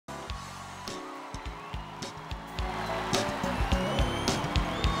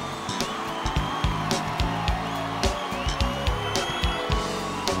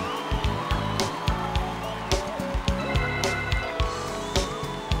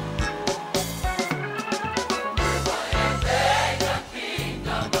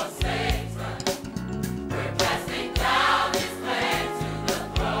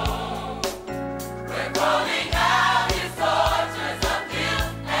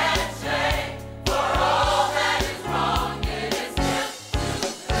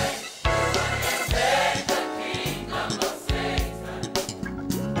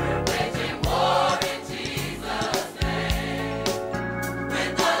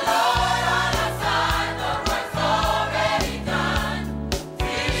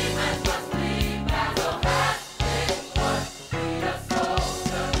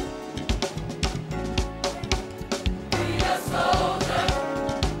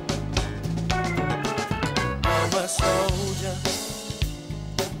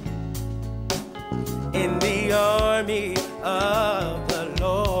army of the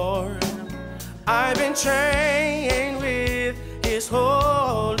Lord. I've been trained with His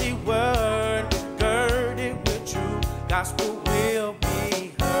holy word, girded with true gospel will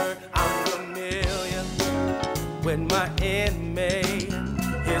be heard. I'm familiar with my inmate.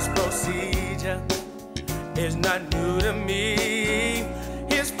 His procedure is not new to me.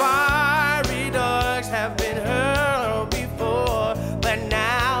 His fiery darts have been hurled before, but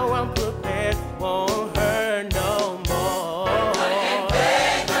now I'm prepared, won't hurt no more. We're gonna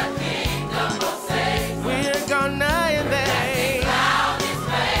invade the kingdom of Satan. We're gonna invade. Bound his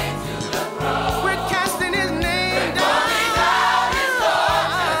way to the throne. We're casting his name down. Pulling out his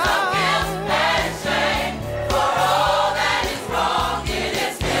fortress of guilt and shame. For all that is wrong, it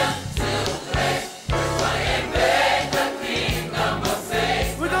is him to blame. We're gonna invade the kingdom of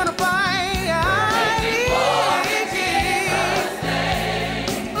Satan. We're gonna fight.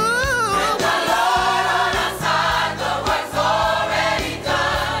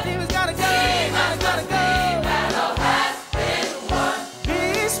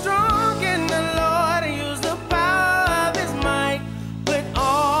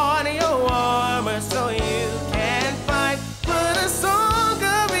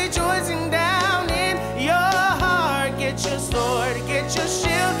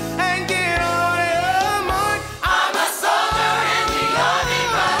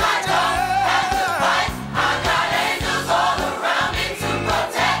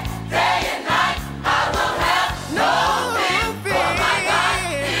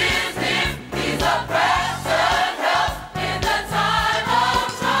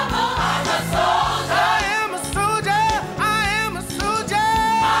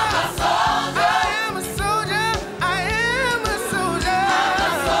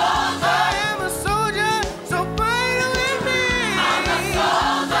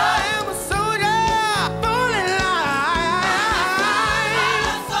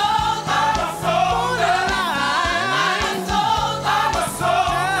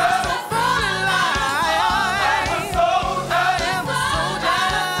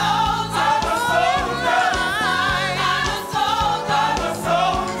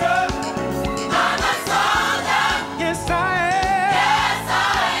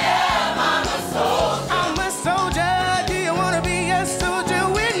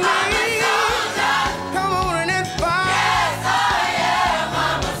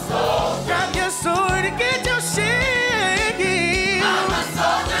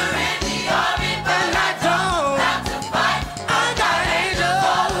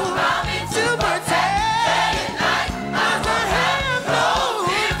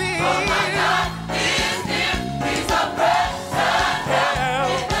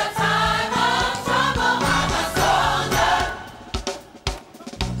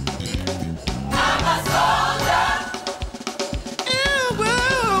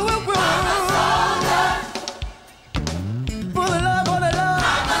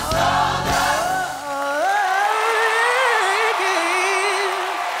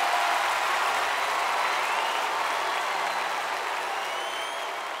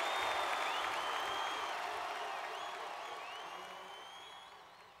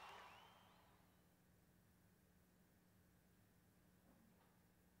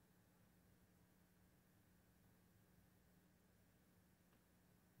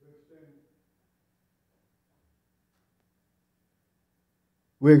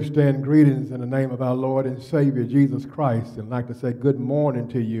 We extend greetings in the name of our Lord and Savior, Jesus Christ, and I'd like to say good morning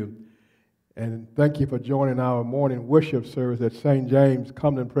to you. And thank you for joining our morning worship service at St. James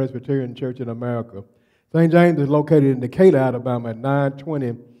Cumberland Presbyterian Church in America. St. James is located in Decatur, Alabama at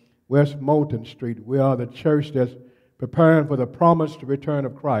 920 West Moulton Street. We are the church that's preparing for the promised return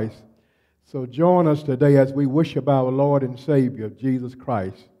of Christ. So join us today as we worship our Lord and Savior, Jesus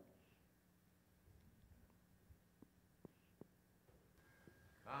Christ.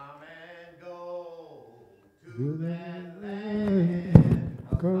 To that land,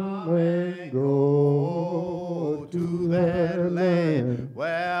 come and go to that land.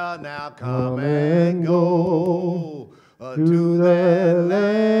 Well, now Come and go to that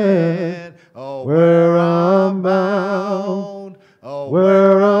land, where I'm bound,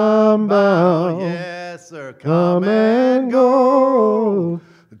 where I'm bound. Yes, sir. Come and go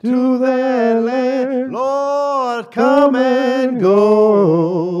to that land, Lord, come and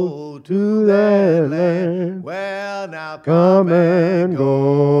go to that land. Well, now Come and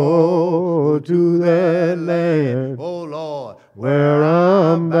go to that land, Oh, Lord, where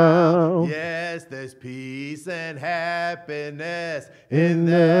I'm bound. Yes, there's peace and happiness In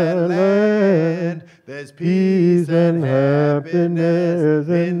that land, There's peace and happiness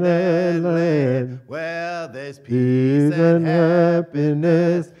in that land. Well, there's there's peace and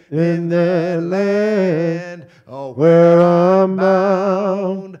happiness in that land. Oh, where I'm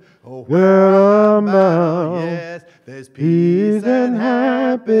bound, oh, where I'm bound. Yes, there's Peace and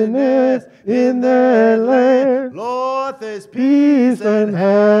happiness in that land. Lord, there's Peace and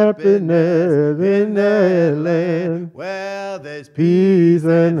happiness in that land. Well, there's Peace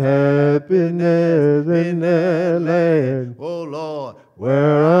and happiness in that land. Oh, Lord,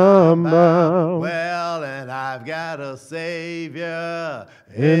 Where I'm bound well, and I've got a Savior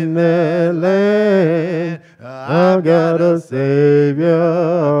in that land. I've got a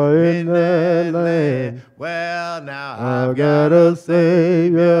Savior in that land. Well, now I've got a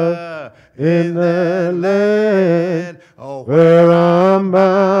Savior in that land. Oh, Where I'm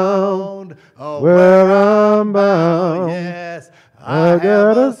bound, oh, where I'm bound. yes, I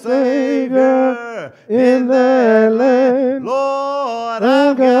got a Savior in that land. Lord,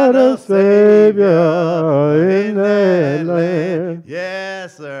 I've got a Savior in that land.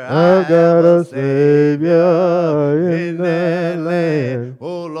 Yes, sir. I've got a Savior in that land.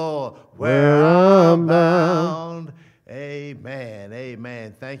 Oh, Lord, Where I'm bound. Amen.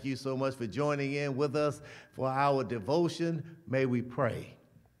 Amen. Thank you so much for joining in with us for our devotion. May we pray.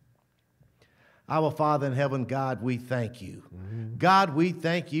 Our Father in heaven, God, we thank you. God, we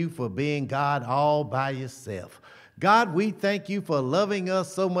thank you for being God all by yourself. God, we thank you for loving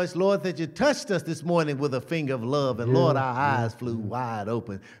us so much, Lord, that you touched us this morning with a finger of love. And Lord, our eyes flew wide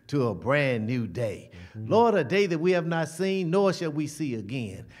open to a brand new day. Lord, a day that we have not seen, nor shall we see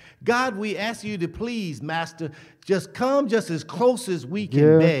again. God, we ask you to please, Master, just come just as close as we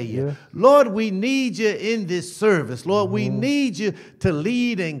can bear you. Lord, we need you in this service. Lord, we need you to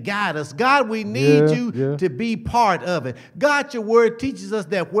lead and guide us. God, we need you to be part of it. God, your word teaches us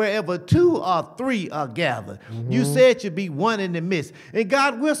that wherever 2 or 3 are gathered, you said you'd be one in the midst. And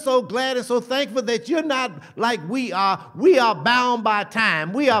God, we're so glad and so thankful that you're not like we are. We are bound by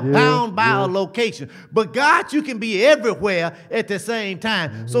time. We are bound by a location. But God, you can be everywhere at the same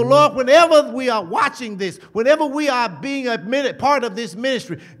time. So Lord, whenever we are watching this, whenever we are being a part of this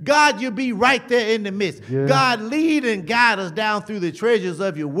ministry, God, you be right there in the midst. God, lead and guide us down through the treasures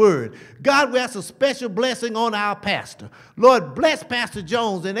of your word. God, we ask a special blessing on our pastor. Lord, bless Pastor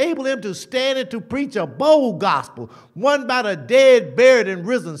Jones, enable him to stand and to preach a bold gospel, one about a dead, buried, and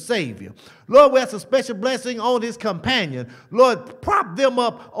risen Savior. Lord, we ask a special blessing on his companion. Lord, prop them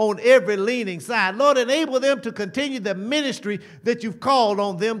up on every leaning side. Lord, enable them to continue the ministry that you've called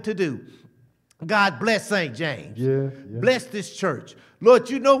on them to do. God, bless St. James. Bless this church. Lord,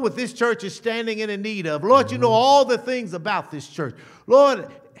 you know what this church is standing in the need of. Lord, you know all the things about this church. Lord,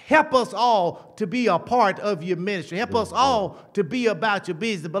 help us all to be a part of your ministry. Help us all to be about your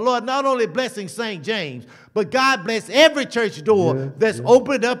business. But Lord, not only blessing St. James, but God bless every church door that's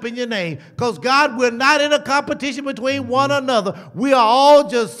opened up in your name. Because God, we're not in a competition between one another. We are all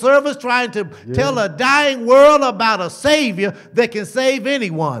just servants trying to tell a dying world about a Savior that can save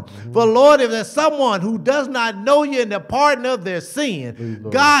anyone. For Lord, if there's someone who does not know you in the pardon of their sin,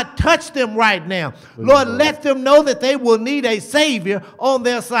 God, touch them right now. Lord, let them know that they will need a Savior on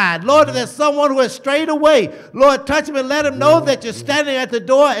their side. Lord, if there's someone who has strayed away, Lord, touch them and let them know that you're standing at the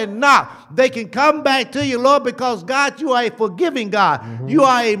door and knock. They can come back to you, Lord, because God, you are a forgiving God. You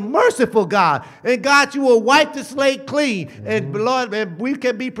are a merciful God. And God, you will wipe the slate clean. And Lord, and we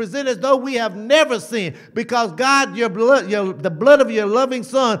can be presented as though we have never sinned. Because God, your blood, the blood of your loving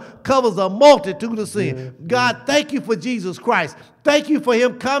Son covers a multitude of sin. God, thank you for Jesus Christ. Thank you for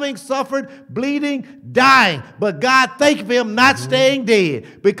him coming, suffering, bleeding, dying. But God, thank you for him not staying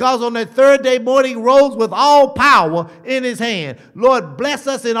dead. Because on that third day morning, he rose with all power in his hand. Lord, bless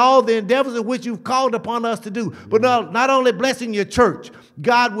us in all the endeavors in which you've called upon us to do. But not only blessing your church,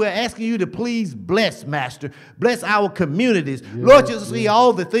 God, we're asking you to please bless, Master. Bless our communities. Lord, you see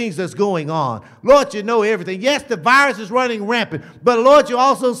all the things that's going on. Lord, you know everything. Yes, the virus is running rampant. But Lord, you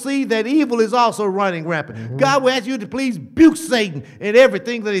also see that evil is also running rampant. God, we ask you to please rebuke Satan in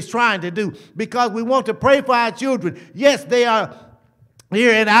everything that he's trying to do, because we want to pray for our children. Yes, they are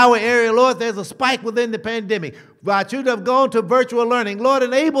here in our area, Lord. There's a spike within the pandemic. Our children have gone to virtual learning. Lord,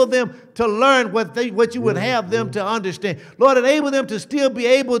 enable them to learn what you would have them to understand. Lord, enable them to still be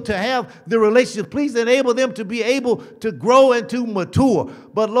able to have the relationship. Please enable them to be able to grow and to mature.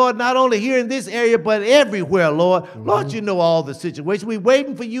 But Lord, not only here in this area, but everywhere, Lord. Lord, you know all the situations. We're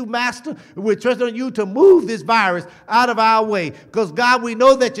waiting for you, Master. We're trusting on you to move this virus out of our way. Because God, we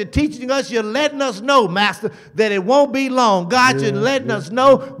know that you're teaching us, you're letting us know, Master, that it won't be long. God, you're letting us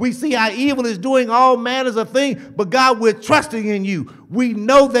know. We see how evil is doing all manners of things. but God, we're trusting in you. We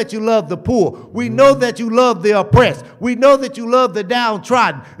know that you love the poor. We know that you love the oppressed. We know that you love the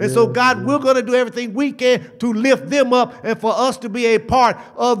downtrodden. And so, God, we're going to do everything we can to lift them up and for us to be a part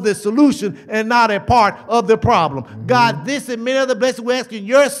of the solution and not a part of the problem. God, this and many other blessings we ask in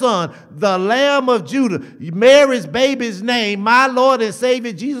your Son, the Lamb of Judah, Mary's baby's name, my Lord and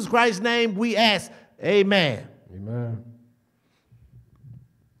Savior, Jesus Christ's name, we ask. Amen. Amen.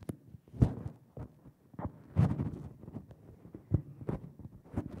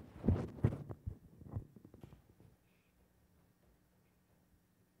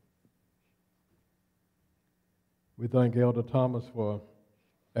 We thank Elder Thomas for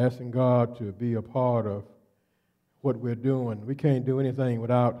asking God to be a part of what we're doing. We can't do anything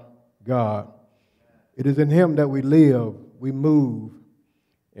without God. It is in Him that we live, we move,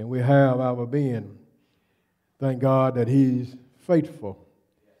 and we have our being. Thank God that He's faithful.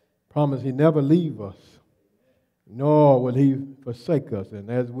 Promise He never leave us, nor will He forsake us.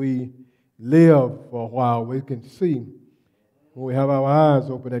 And as we live for a while, we can see when we have our eyes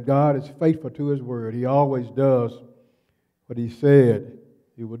open that God is faithful to His word. He always does what He said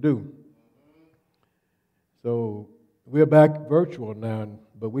He would do. So we're back virtual now,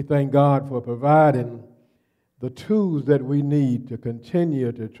 but we thank God for providing the tools that we need to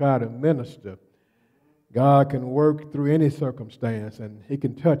continue to try to minister. God can work through any circumstance, and He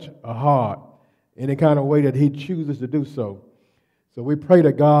can touch a heart any kind of way that He chooses to do so. So we pray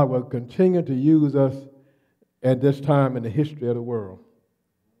that God will continue to use us at this time in the history of the world.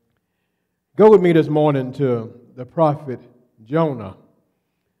 Go with me this morning to the prophet Jonah.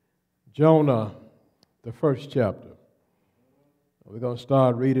 Jonah, the first chapter. We're going to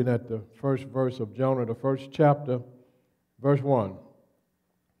start reading at the first verse of Jonah, the first chapter, verse 1.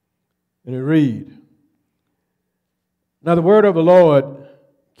 And it reads, Now the word of the Lord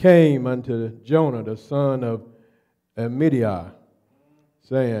came unto Jonah, the son of Amittai,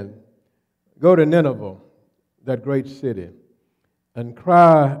 saying, Go to Nineveh, that great city, and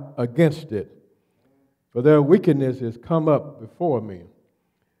cry against it, for their wickedness is come up before me.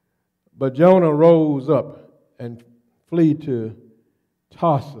 But Jonah rose up and fled to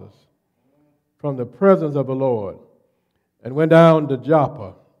Tarsus from the presence of the Lord, and went down to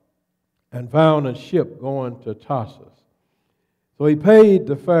Joppa, and found a ship going to Tarsus. So he paid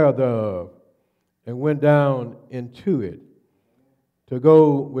the fare thereof, and went down into it, to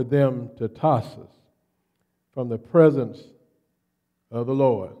go with them to Tarsus from the presence of the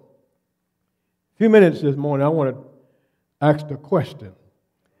Lord. A few minutes this morning, I want to ask the question.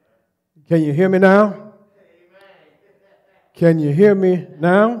 Can you hear me now? Can you hear me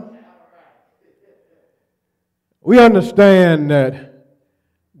now? We understand that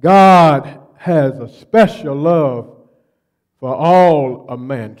God has a special love for all of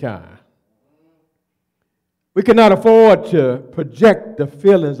mankind. We cannot afford to project the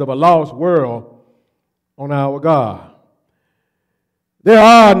feelings of a lost world on our God. There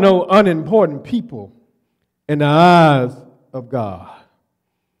are no unimportant people in the eyes of God.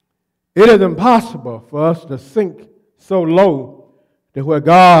 It is impossible for us to sink so low to where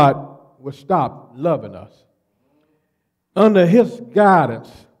God will stop loving us. Under His guidance,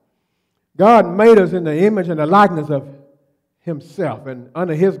 God made us in the image and the likeness of Himself. And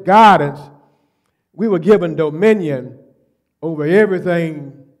under His guidance, we were given dominion over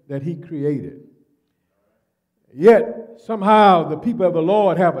everything that He created. Yet, somehow, the people of the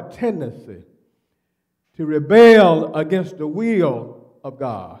Lord have a tendency to rebel against the will of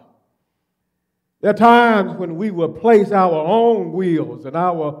God. There are times when we will place our own wills and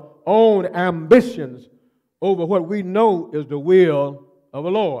our own ambitions over what we know is the will of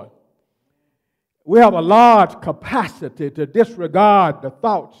the Lord. We have a large capacity to disregard the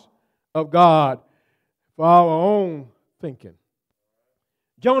thoughts of God for our own thinking.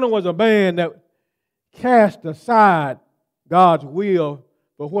 Jonah was a man that cast aside God's will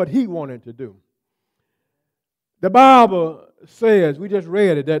for what he wanted to do. The Bible says, we just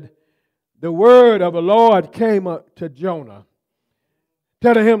read it, that the word of the Lord came up to Jonah,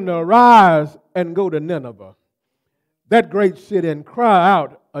 telling him to arise and go to Nineveh, that great city, and cry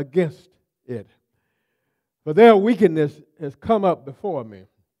out against it. For their wickedness has come up before me.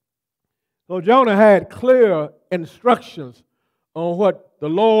 So Jonah had clear instructions on what the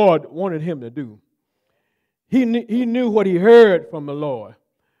Lord wanted him to do. He knew what he heard from the Lord.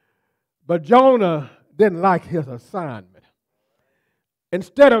 But Jonah didn't like his assignment.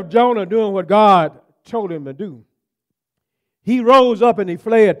 Instead of Jonah doing what God told him to do, he rose up and he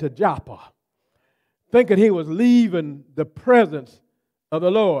fled to Joppa, thinking he was leaving the presence of the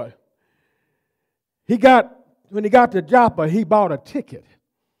Lord. When he got to Joppa, he bought a ticket,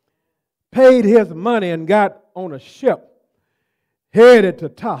 paid his money, and got on a ship headed to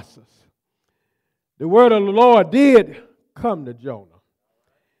Tarsus. The word of the Lord did come to Jonah.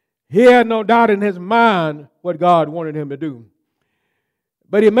 He had no doubt in his mind what God wanted him to do.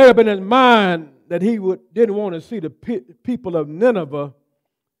 But he made up in his mind that he didn't want to see the people of Nineveh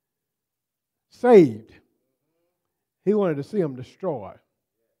saved. He wanted to see them destroyed.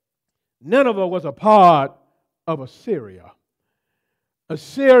 Nineveh was a part of Assyria.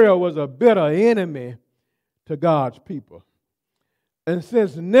 Assyria was a bitter enemy to God's people. And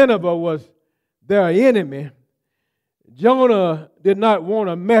since Nineveh was their enemy, Jonah did not want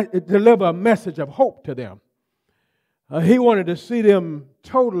to deliver a message of hope to them. He wanted to see them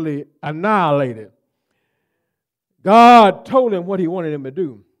totally annihilated. God told him what he wanted him to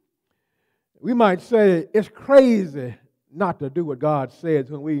do. We might say it's crazy not to do what God says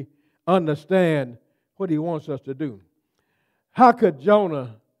when we understand what he wants us to do. How could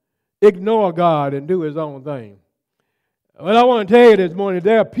Jonah ignore God and do his own thing? Well, I want to tell you this morning,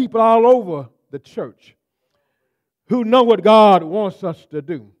 there are people all over the church who know what God wants us to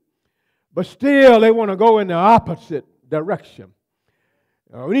do, but still they want to go in the opposite direction.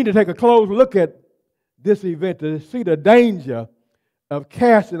 We need to take a close look at this event to see the danger of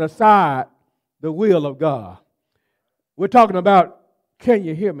casting aside the will of God. We're talking about, can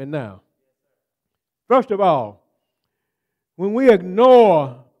you hear me now? First of all, when we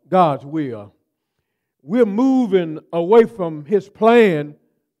ignore God's will, we're moving away from his plan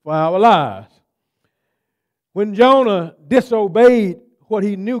for our lives. When Jonah disobeyed what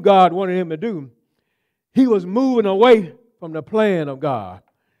he knew God wanted him to do, he was moving away from the plan of God.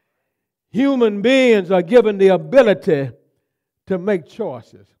 Human beings are given the ability to make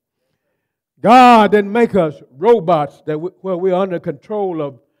choices. God didn't make us robots where we're under control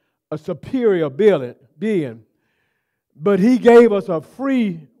of a superior being, but he gave us a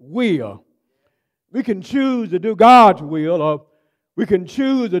free will. We can choose to do God's will, or we can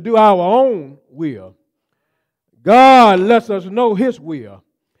choose to do our own will. God lets us know his will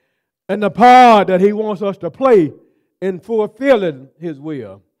and the part that he wants us to play in fulfilling his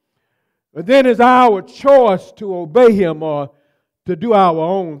will. But then it's our choice to obey him or to do our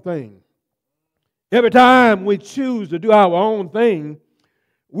own thing. Every time we choose to do our own thing,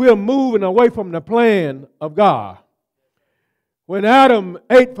 we're moving away from the plan of God. When Adam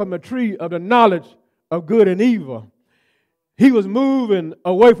ate from the tree of the knowledge of good and evil, he was moving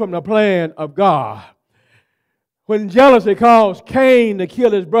away from the plan of God. When jealousy caused Cain to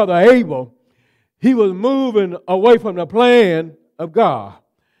kill his brother Abel, he was moving away from the plan of God.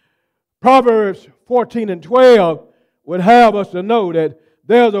 Proverbs 14 and 12 would have us to know that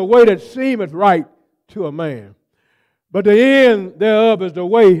there's a way that seemeth right to a man, but the end thereof is the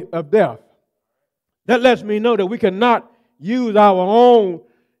way of death. That lets me know that we cannot use our own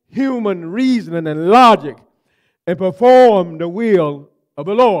human reasoning and logic and perform the will of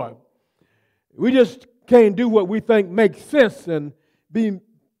the Lord. We just can't do what we think makes sense and be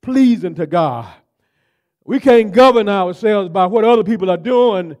pleasing to God. We can't govern ourselves by what other people are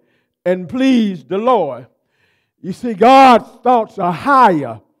doing and please the Lord. You see, God's thoughts are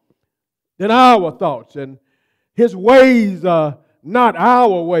higher than our thoughts, and his ways are not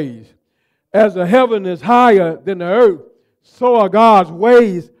our ways. As the heaven is higher than the earth, so are God's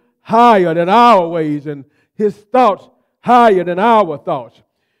ways higher than our ways, and his thoughts higher than our thoughts.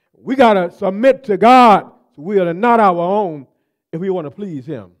 We got to submit to God's will and not our own if we want to please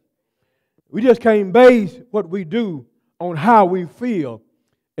him. We just can't base what we do on how we feel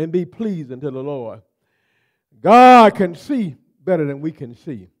and be pleasing to the Lord. God can see better than we can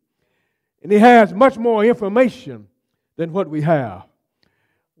see. And he has much more information than what we have.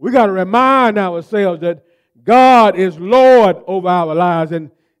 We got to remind ourselves that God is Lord over our lives,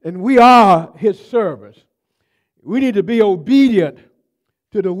 and we are his servants. We need to be obedient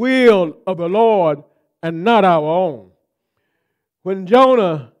to the will of the Lord and not our own. When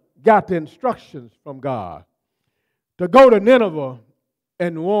Jonah got the instructions from God to go to Nineveh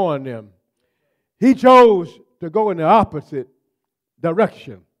and warn them, he chose to go in the opposite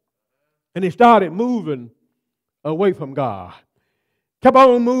direction. And he started moving away from God. Kept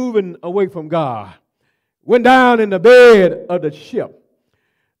on moving away from God. Went down in the bed of the ship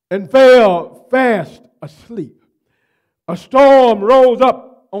and fell fast asleep. A storm rose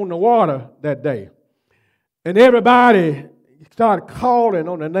up on the water that day. And everybody started calling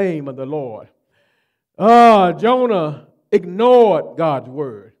on the name of the Lord. Jonah ignored God's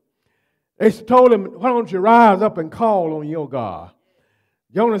word. They told him, why don't you rise up and call on your God?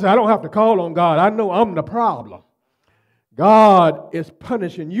 Jonah said, I don't have to call on God. I know I'm the problem. God is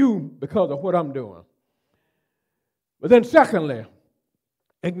punishing you because of what I'm doing. But then secondly,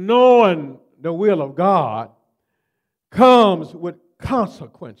 ignoring the will of God comes with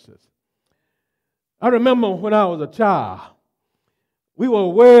consequences. I remember when I was a child, we were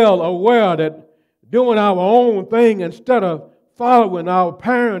well aware that doing our own thing instead of following our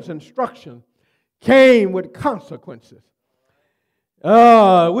parents' instructions came with consequences.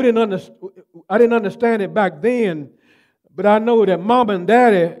 I didn't understand it back then, but I know that mom and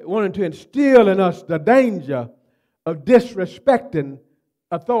daddy wanted to instill in us the danger of disrespecting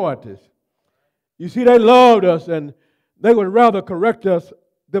authorities. You see, they loved us and they would rather correct us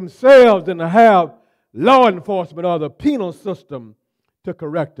themselves than to have law enforcement or the penal system to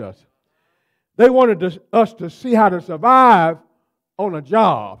correct us. They wanted us to see how to survive on a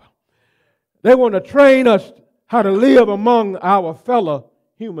job. They wanted to train us how to live among our fellow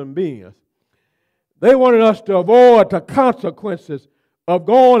human beings. They wanted us to avoid the consequences of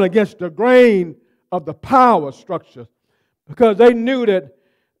going against the grain of the power structure because they knew that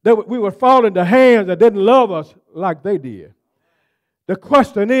we would fall into hands that didn't love us like they did. The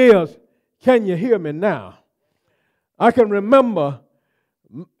question is, can you hear me now? I can remember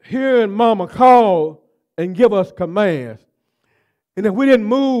hearing Mama call and give us commands. And if we didn't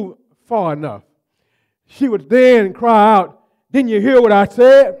move far enough, she would then cry out, "Didn't you hear what I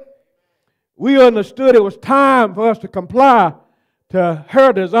said?" We understood it was time for us to comply to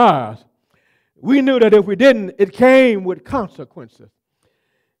her desires. We knew that if we didn't, it came with consequences.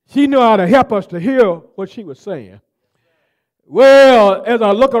 She knew how to help us to hear what she was saying. Well, as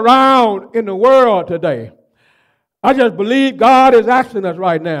I look around in the world today, I just believe God is asking us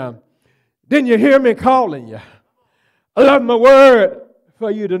right now, didn't you hear me calling you? I left my word for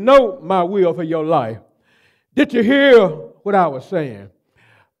you to know my will for your life. Did you hear what I was saying?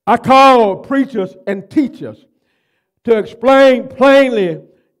 I called preachers and teachers to explain plainly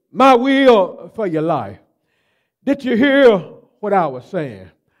my will for your life. Did you hear what I was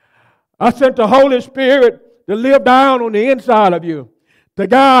saying? I sent the Holy Spirit to live down on the inside of you, to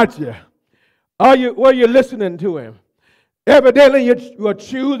guide you. Were you listening to him? Evidently, you are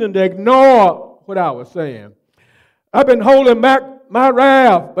choosing to ignore what I was saying. I've been holding back my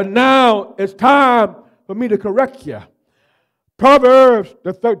wrath, but now it's time for me to correct you. Proverbs,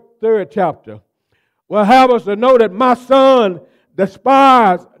 the third chapter, will have us to know that my son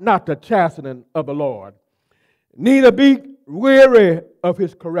despise not the chastening of the Lord, neither be weary of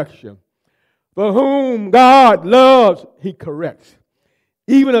his correction. For whom God loves, he corrects,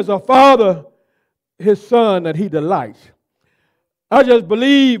 even as a father his son that he delights. I just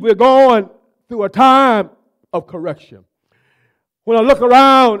believe we're going through a time of correction. When I look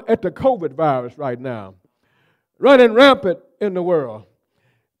around at the COVID virus right now, running rampant in the world,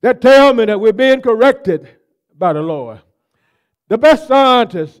 that tells me that we're being corrected by the Lord. The best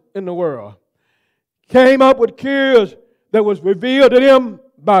scientists in the world came up with cures that was revealed to them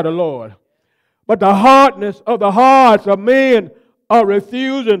by the Lord. But the hardness of the hearts of men are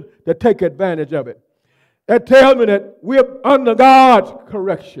refusing to take advantage of it. That tells me that we're under God's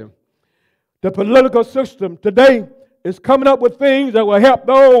correction. The political system today is coming up with things that will help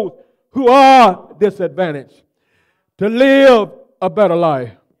those who are disadvantaged to live a better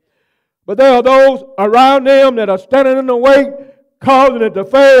life. But there are those around them that are standing in the way, causing it to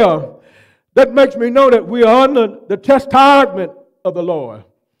fail. That makes me know that we are under the chastisement of the Lord.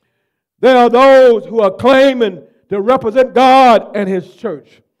 There are those who are claiming to represent God and His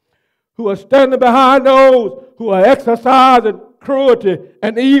church, who are standing behind those who are exercising cruelty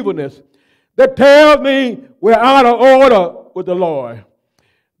and evilness. That tells me we're out of order with the Lord.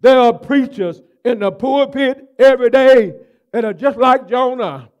 There are preachers in the pulpit every day that are just like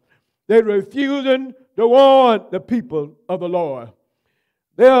Jonah. They're refusing to warn the people of the Lord.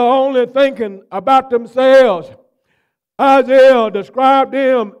 They are only thinking about themselves. Isaiah described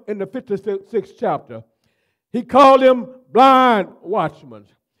them in the 56th chapter. He called them blind watchmen,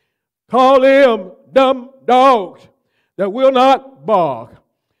 called them dumb dogs that will not bark.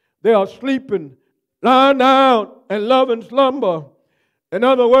 They are sleeping, lying down, and loving slumber. In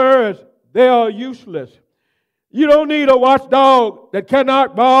other words, they are useless. You don't need a watchdog that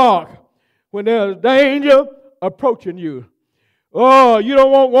cannot bark when there's danger approaching you. Oh, you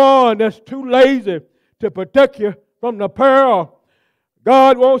don't want one that's too lazy to protect you from the peril.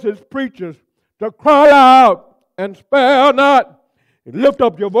 God wants His preachers to cry out and spare not. Lift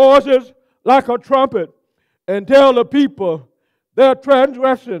up your voices like a trumpet and tell the people their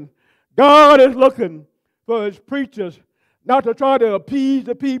transgression. God is looking for His preachers not to try to appease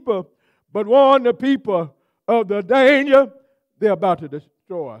the people, but warn the people of the danger they're about to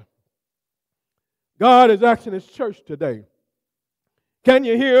destroy. God is asking His church today. Can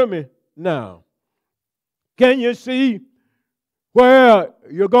you hear me now? Can you see where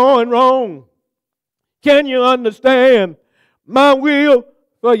you're going wrong? Can you understand my will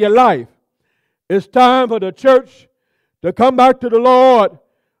for your life? It's time for the church to come back to the Lord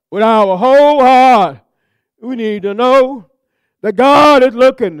with our whole heart. We need to know that God is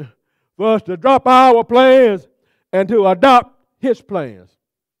looking for us to drop our plans and to adopt His plans.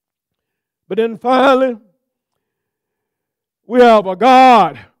 But then finally, we have a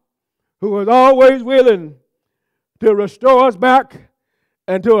God who is always willing to restore us back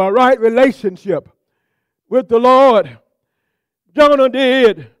into a right relationship with the Lord. Jonah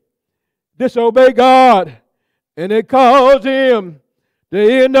did disobey God, and it caused him to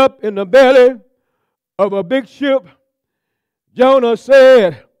end up in the belly of a big ship. Jonah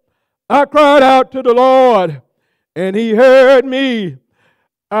said, I cried out to the Lord, and He heard me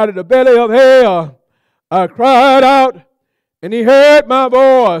out of the belly of hell. I cried out, and He heard my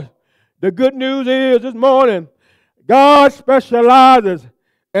voice. The good news is this morning, God specializes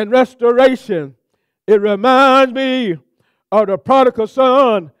in restoration. It reminds me of the prodigal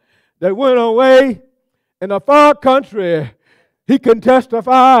son that went away in a far country. He can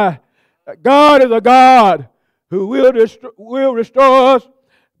testify that God is a God who will restore us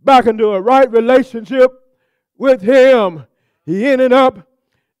back into a right relationship with Him. He ended up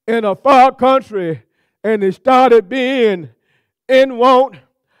in a far country, and he started being in want,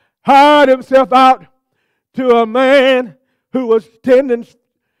 hired himself out to a man who was tending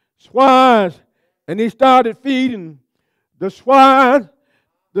swine, and he started feeding the swine.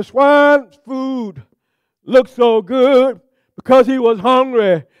 The swine's food looked so good because he was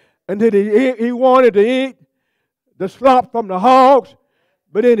hungry, and then he wanted to eat the slop from the hogs.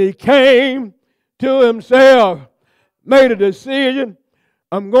 But then he came to himself, made a decision.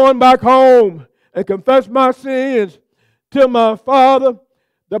 I'm going back home and confess my sins to my Father.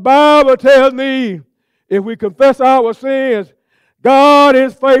 The Bible tells me if we confess our sins, God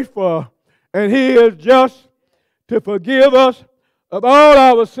is faithful and He is just to forgive us of all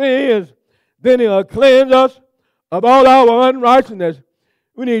our sins. Then He'll cleanse us of all our unrighteousness.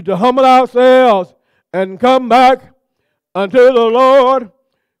 We need to humble ourselves and come back unto the Lord.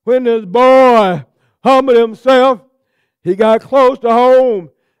 When this boy humbled himself, he got close to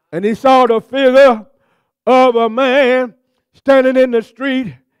home, and he saw the figure of a man standing in the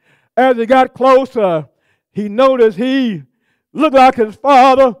street. As he got closer, he noticed he looked like his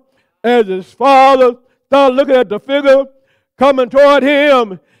father. As his father started looking at the figure coming toward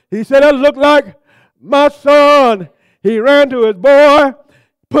him, he said, that looked like my son. He ran to his boy,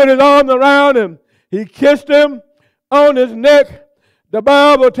 put his arms around him. He kissed him on his neck. The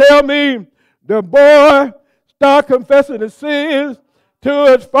Bible tells me the boy started confessing his sins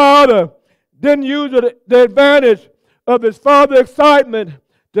to his father. Didn't use the advantage of his father's excitement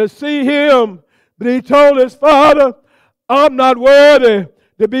to see him. But he told his father, I'm not worthy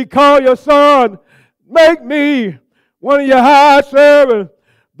to be called your son. Make me one of your hired servants.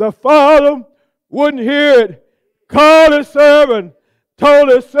 The father wouldn't hear it. Called his servant, told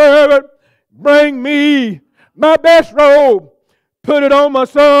his servant, bring me my best robe. Put it on my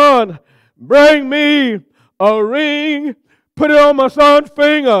son. Bring me a ring. Put it on my son's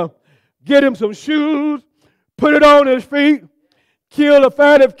finger. Get him some shoes. Put it on his feet. Kill a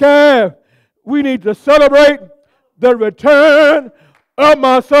fatted calf. We need to celebrate the return of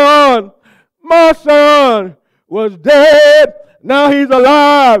my son. My son was dead. Now he's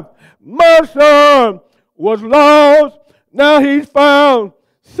alive. My son was lost. Now he's found.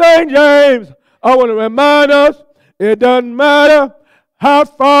 St. James, I want to remind us, it doesn't matter how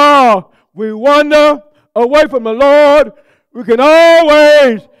far we wander away from the Lord, we can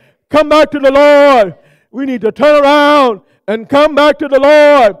always come back to the Lord. We need to turn around and come back to the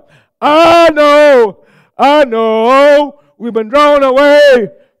Lord. I know, we've been drawn away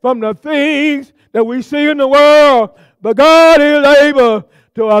from the things that we see in the world, but God is able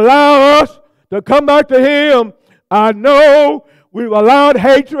to allow us to come back to Him. I know we've allowed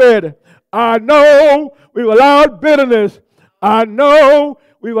hatred. I know we've allowed bitterness. I know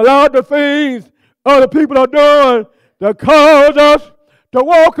we've allowed the things other people are doing to cause us to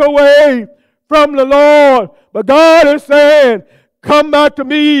walk away from the Lord. But God is saying, come back to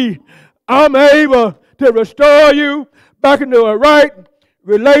me. I'm able to restore you back into a right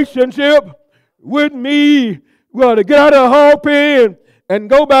relationship with me. We ought to get out of the hog pen and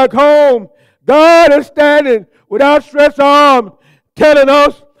go back home. God is standing with outstretched arms telling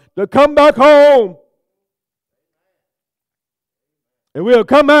us to come back home. And we'll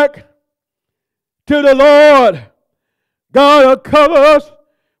come back to the Lord. God will cover us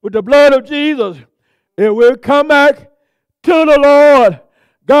with the blood of Jesus. And we'll come back to the Lord.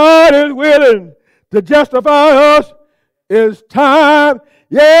 God is willing to justify us. It's time.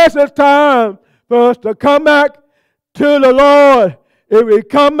 Yes, it's time for us to come back to the Lord. If we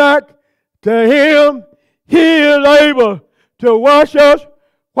come back to Him, He is able to wash us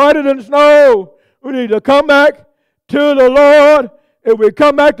whiter than snow. We need to come back to the Lord. If we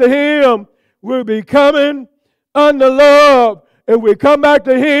come back to Him, we'll be coming under love. If we come back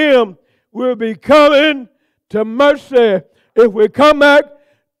to Him, we'll be coming to mercy. If we come back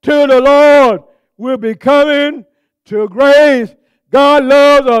to the Lord, we'll be coming to grace. God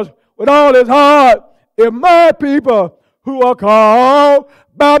loves us with all His heart. If my people who are called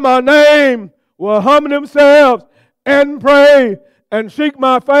by my name will humble themselves and pray and seek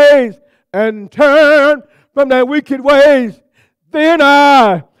my face and turn from their wicked ways, then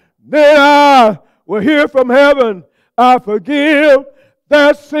I will hear from heaven. I forgive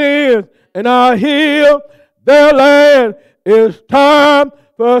their sins and I heal their land. It's time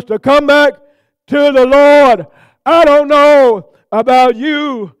for us to come back to the Lord. I don't know about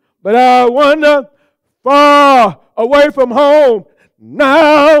you, but I wander far away from home.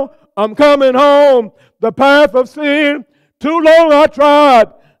 Now I'm coming home. The path of sin, too long I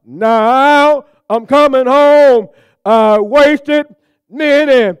tried. Now I'm coming home. I wasted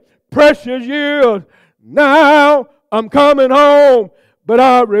many precious years. Now I'm coming home. But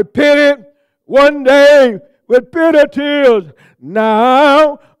I repented one day with bitter tears.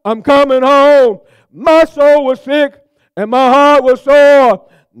 Now I'm coming home. My soul was sick and my heart was sore.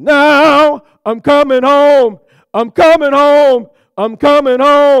 Now I'm coming home. I'm coming home. I'm coming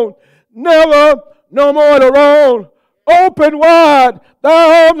home. Never, no more to roam. Open wide the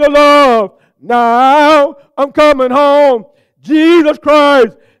arms of love. Now I'm coming home. Jesus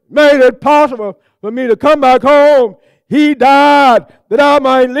Christ made it possible for me to come back home. He died that I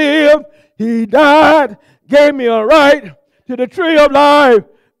might live. He died, gave me a right to the tree of life.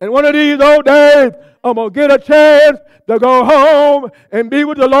 And one of these old days, I'm going to get a chance to go home and be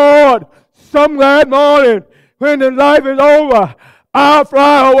with the Lord. Some glad morning, when this life is over, I'll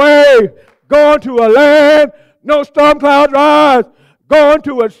fly away, going to a land no storm clouds rise, going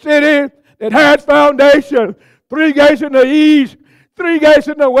to a city that has foundation. 3 gates in the east, 3 gates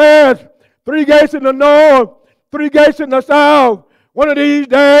in the west, 3 gates in the north, 3 gates in the south. One of these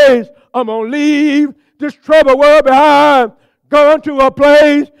days, I'm going to leave this troubled world behind, going to a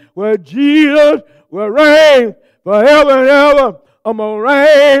place where Jesus will reign forever and ever. I'm going to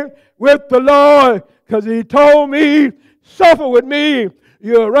reign with the Lord because He told me, suffer with me,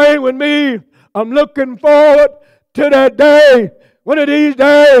 you'll reign with me. I'm looking forward to that day. One of these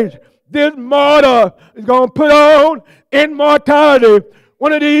days, this martyr is going to put on immortality.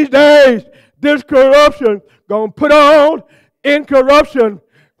 One of these days, this corruption going to put on incorruption.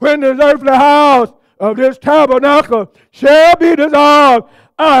 When this earthly house of this tabernacle shall be dissolved,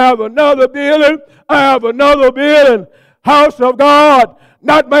 I have another building. I have another building. House of God,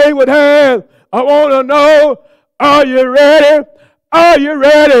 not made with hands. I want to know, are you ready? Are you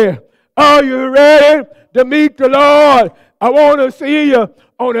ready? Are you ready to meet the Lord? I want to see you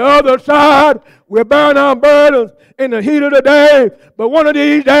on the other side. We're bearing our burdens in the heat of the day. But one of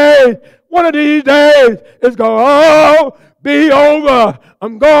these days, it's going to all be over.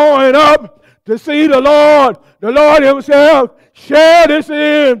 I'm going up to see the Lord Himself share this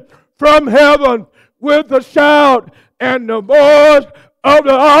in from heaven with a shout and the voice of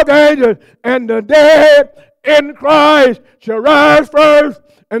the archangel, and the dead in Christ shall rise first,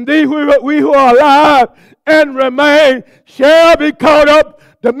 and we who are alive and remain shall be caught up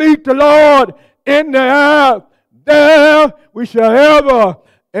to meet the Lord in the air. There we shall ever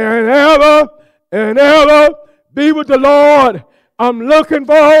and ever and ever be with the Lord. I'm looking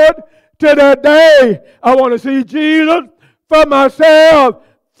forward to that day. I want to see Jesus for myself.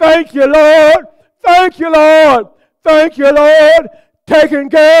 Thank you, Lord. Thank you, Lord. Thank you, Lord. Taking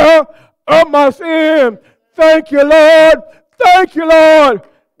care of my sin. Thank you, Lord. Thank you, Lord.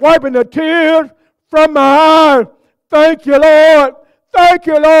 Wiping the tears from my eyes. Thank you, Lord. Thank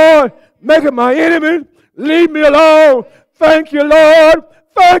you, Lord. Making my enemies leave me alone. Thank you, Lord.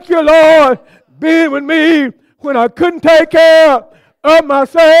 Thank you, Lord. Being with me when I couldn't take care of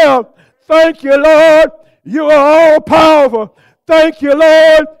myself. Thank you, Lord. You are all powerful. Thank you,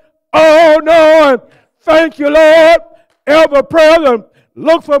 Lord. All knowing. Thank you, Lord. Ever present.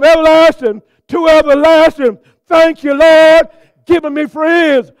 Look from everlasting to everlasting. Thank you, Lord. Giving me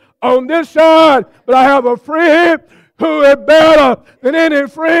friends on this side, but I have a friend who is better than any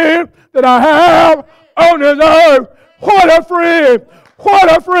friend that I have on this earth. What a friend!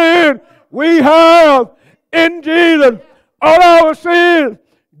 What a friend we have in Jesus. All our sins,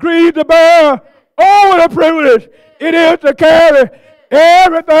 grief to bear. Oh, what a privilege it is to carry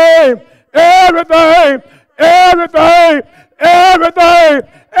everything, everything, everything, everything,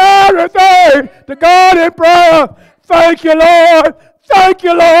 everything to God in prayer. Thank you, Lord. Thank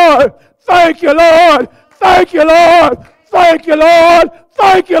you, Lord. Thank you, Lord. Thank you, Lord. Thank you, Lord.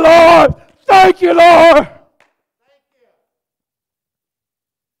 Thank you, Lord. Thank you, Lord.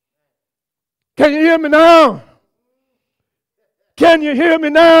 Can you hear me now? Can you hear me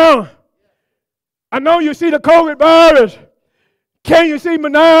now? I know you see the COVID virus. Can you see me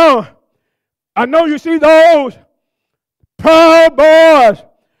now? I know you see those proud boys,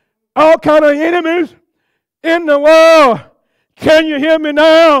 all kind of enemies in the world. Can you hear me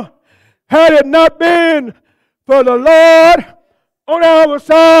now? Had it not been for the Lord on our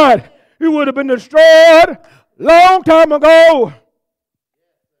side, we would have been destroyed long time ago.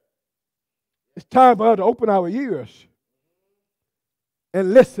 It's time for us to open our ears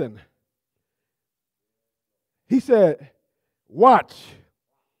and listen. He said, watch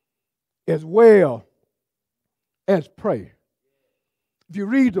as well as pray. If you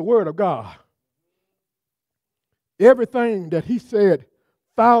read the Word of God, everything that he said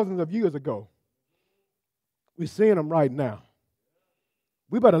thousands of years ago, we're seeing them right now.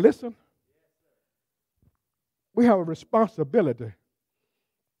 We better listen. We have a responsibility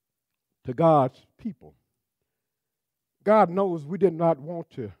to God's people. God knows we did not want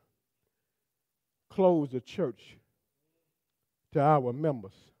to close the church to our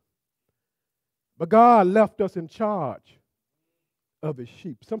members. But God left us in charge of his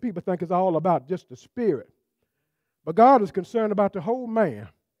sheep. Some people think it's all about just the spirit. But God is concerned about the whole man.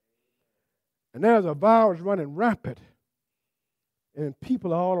 And there's a virus running rampant. And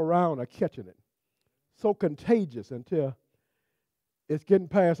people all around are catching it. So contagious until it's getting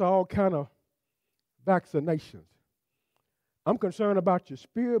past all kind of vaccinations. I'm concerned about your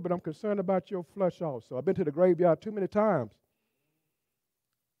spirit, but I'm concerned about your flesh also. I've been to the graveyard too many times.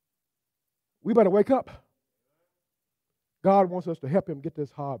 We better wake up. God wants us to help him get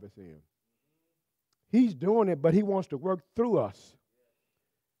this harvest in. He's doing it, but he wants to work through us.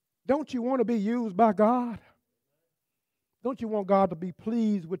 Don't you want to be used by God? Don't you want God to be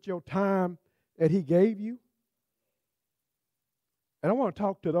pleased with your time that he gave you? And I want to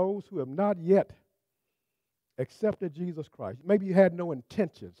talk to those who have not yet accepted Jesus Christ. Maybe you had no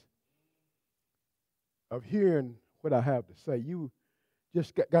intentions of hearing what I have to say. You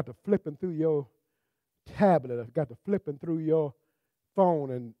just got to flipping through your tablet, or got to flipping through your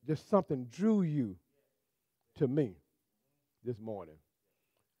phone, and just something drew you to me this morning.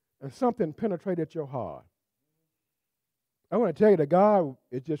 And something penetrated your heart. I want to tell you that God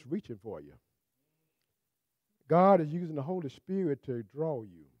is just reaching for you. God is using the Holy Spirit to draw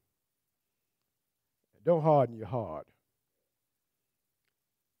you. Don't harden your heart.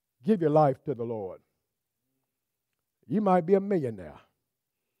 Give your life to the Lord. You might be a millionaire.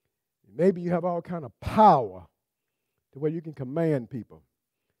 Maybe you have all kind of power to where you can command people.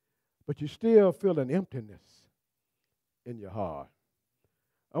 But you still feel an emptiness in your heart.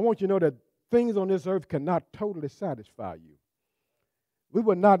 I want you to know that things on this earth cannot totally satisfy you. We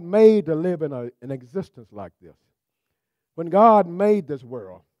were not made to live in an existence like this. When God made this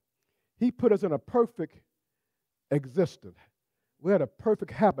world, he put us in a perfect existence. We had a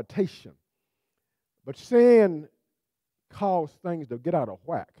perfect habitation. But sin caused things to get out of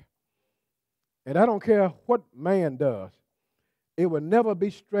whack. And I don't care what man does, it will never be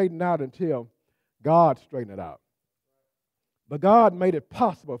straightened out until God straightened it out. But God made it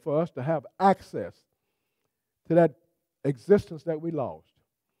possible for us to have access to that existence that we lost.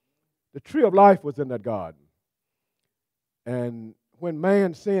 The tree of life was in that garden. And when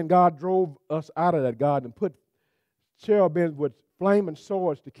man sinned, God drove us out of that garden and put cherubims with flaming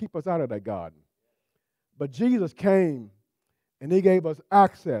swords to keep us out of that garden. But Jesus came and he gave us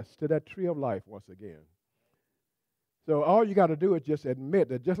access to that tree of life once again. So all you got to do is just admit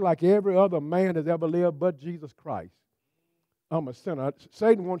that just like every other man has ever lived but Jesus Christ, I'm a sinner.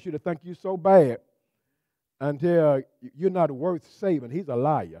 Satan wants you to think you so bad until you're not worth saving. He's a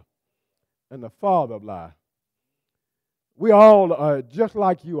liar and the father of lies. We all are just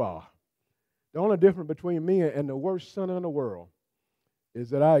like you are. The only difference between me and the worst sinner in the world is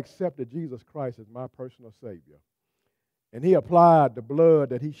that I accepted Jesus Christ as my personal Savior. And he applied the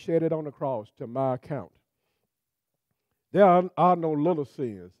blood that he shedded on the cross to my account. There are no little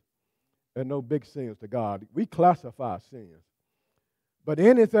sins and no big sins to God. We classify sins. But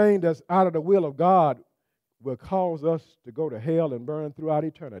anything that's out of the will of God will cause us to go to hell and burn throughout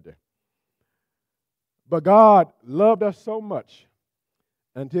eternity. But God loved us so much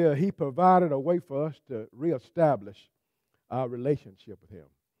until he provided a way for us to reestablish our relationship with him.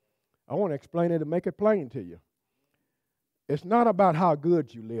 I want to explain it and make it plain to you. It's not about how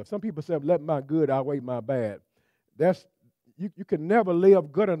good you live. Some people say, let my good outweigh my bad. you can never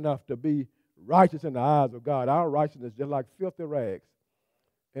live good enough to be righteous in the eyes of God. Our righteousness is just like filthy rags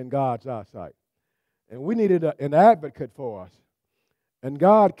in God's eyesight. And we needed an advocate for us. And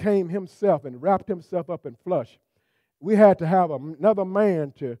God came himself and wrapped himself up in flesh. We had to have another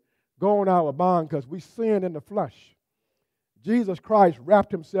man to go on our bond because we sinned in the flesh. Jesus Christ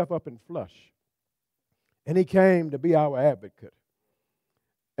wrapped himself up in flesh. And he came to be our advocate.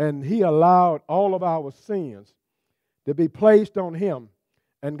 And he allowed all of our sins to be placed on him.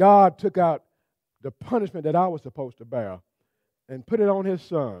 And God took out the punishment that I was supposed to bear and put it on his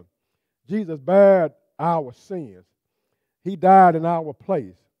son. Jesus bared our sins. He died in our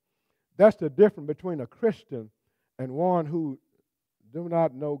place. That's the difference between a Christian and one who do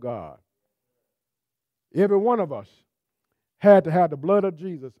not know God. Every one of us had to have the blood of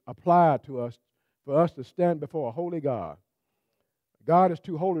Jesus applied to us for us to stand before a holy God. God is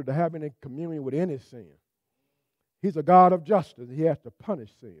too holy to have any communion with any sin. He's a God of justice. He has to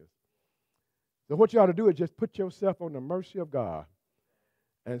punish sins. So what you ought to do is just put yourself on the mercy of God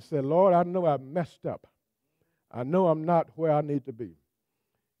and say, Lord, I know I've messed up. I know I'm not where I need to be.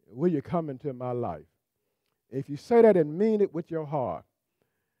 Will you come into my life? If you say that and mean it with your heart,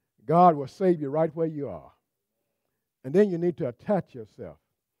 God will save you right where you are. And then you need to attach yourself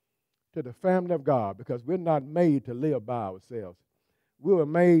to the family of God because we're not made to live by ourselves. We were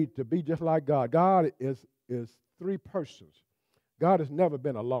made to be just like God. God is three persons. God has never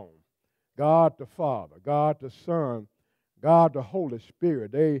been alone. God the Father, God the Son, God the Holy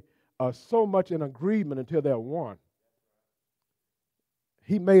Spirit. They are so much in agreement until they're one.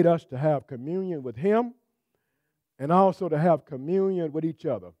 He made us to have communion with him and also to have communion with each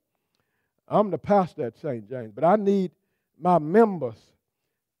other. I'm the pastor at St. James, but I need my members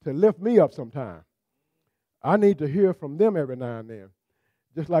to lift me up sometime. I need to hear from them every now and then,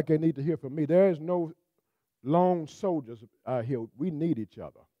 just like they need to hear from me. There is no lone soldiers out here. We need each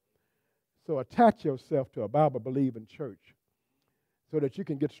other. So attach yourself to a Bible-believing church so that you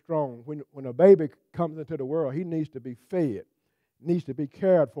can get strong. When a baby comes into the world, he needs to be fed, needs to be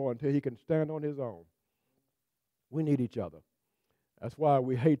cared for until he can stand on his own. We need each other. That's why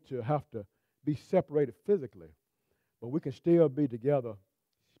we hate to have to be separated physically, but we can still be together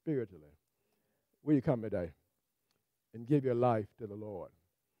spiritually. Will you come today and give your life to the Lord?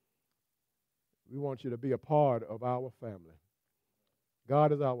 We want you to be a part of our family.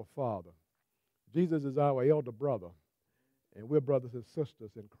 God is our Father. Jesus is our elder brother, and we're brothers and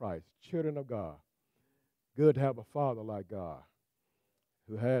sisters in Christ, children of God. Good to have a Father like God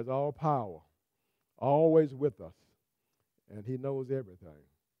who has all power, always with us, and he knows everything.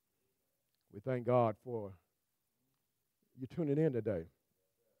 We thank God for you tuning in today.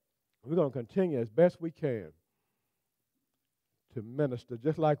 We're going to continue as best we can to minister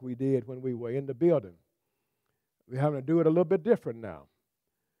just like we did when we were in the building. We're having to do it a little bit different now.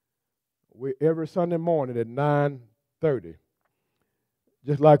 Every Sunday morning at 9:30,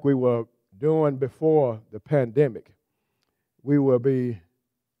 just like we were doing before the pandemic, we will be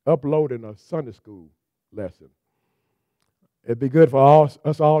uploading a Sunday school lesson. It'd be good for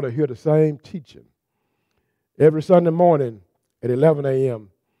us all to hear the same teaching. Every Sunday morning at 11 a.m.,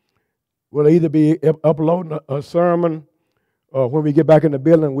 we'll either be uploading a sermon or when we get back in the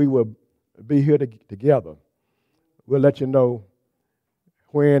building, we will be here together. We'll let you know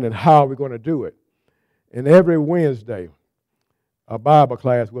when and how we're going to do it. And every Wednesday, a Bible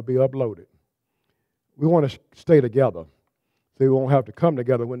class will be uploaded. We want to stay together so we won't have to come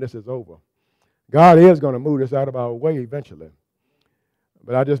together when this is over. God is going to move this out of our way eventually.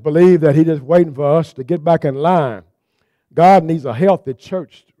 But I just believe that he's just waiting for us to get back in line. God needs a healthy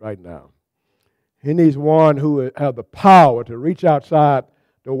church right now. He needs one who has the power to reach outside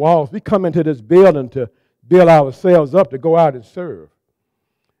the walls. We come into this building to build ourselves up to go out and serve.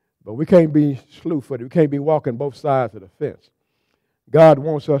 But we can't be slew-footed. We can't be walking both sides of the fence. God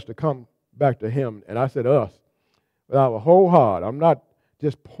wants us to come back to him. And I said us, with our whole heart. I'm not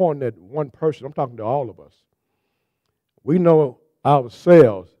just pointing at one person. I'm talking to all of us. We know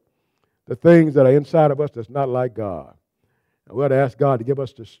ourselves, the things that are inside of us that's not like God. And we ought to ask God to give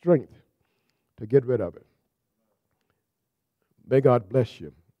us the strength to get rid of it. May God bless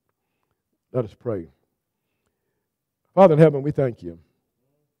you. Let us pray. Father in heaven, we thank you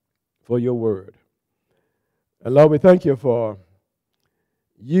for your word. And Lord, we thank you for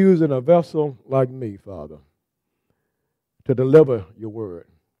using a vessel like me, Father, to deliver your word.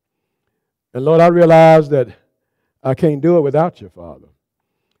 And Lord, I realize that I can't do it without you, Father.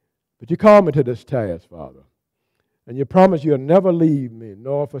 But you called me to this task, Father. And you promised you'll never leave me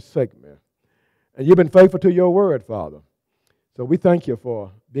nor forsake me. And you've been faithful to your word, Father. So we thank you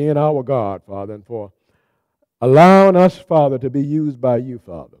for being our God, Father, and for allowing us, Father, to be used by you,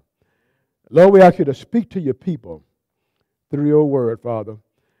 Father. Lord, we ask you to speak to your people through your word, Father.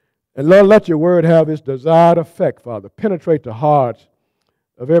 And Lord, let your word have its desired effect, Father. Penetrate the hearts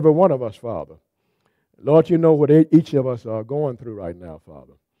of every one of us, Father. Lord, you know what each of us are going through right now,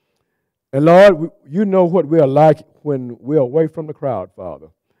 Father. And Lord, you know what we are like when we're away from the crowd, Father.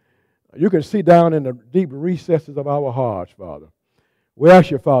 You can see down in the deep recesses of our hearts, Father. We ask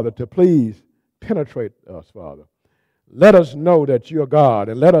you, Father, to please penetrate us, Father. Let us know that you're God,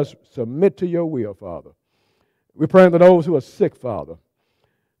 and let us submit to your will, Father. We pray for those who are sick, Father.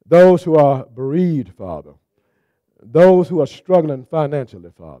 Those who are bereaved, Father. Those who are struggling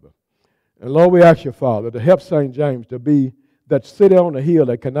financially, Father. And Lord, we ask you, Father, to help St. James to be that city on the hill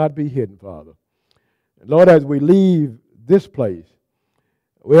that cannot be hidden, Father. And Lord, as we leave this place,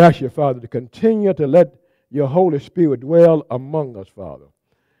 we ask you, Father, to continue to let your Holy Spirit dwell among us, Father.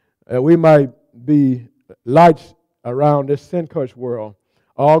 And we might be lights around this sin-cursed world,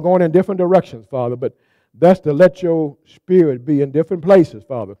 all going in different directions, Father, but that's to let your Spirit be in different places,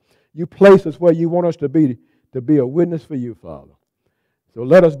 Father. You place us where you want us to be a witness for you, Father. So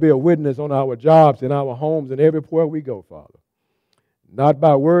let us be a witness on our jobs, in our homes, and everywhere we go, Father. Not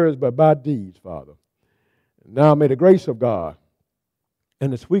by words, but by deeds, Father. Now may the grace of God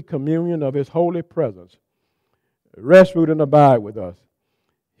and the sweet communion of his holy presence rest, root, and abide with us,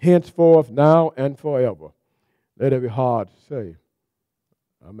 henceforth, now, and forever. Let every heart say,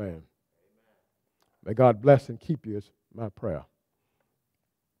 Amen. May God bless and keep you is my prayer.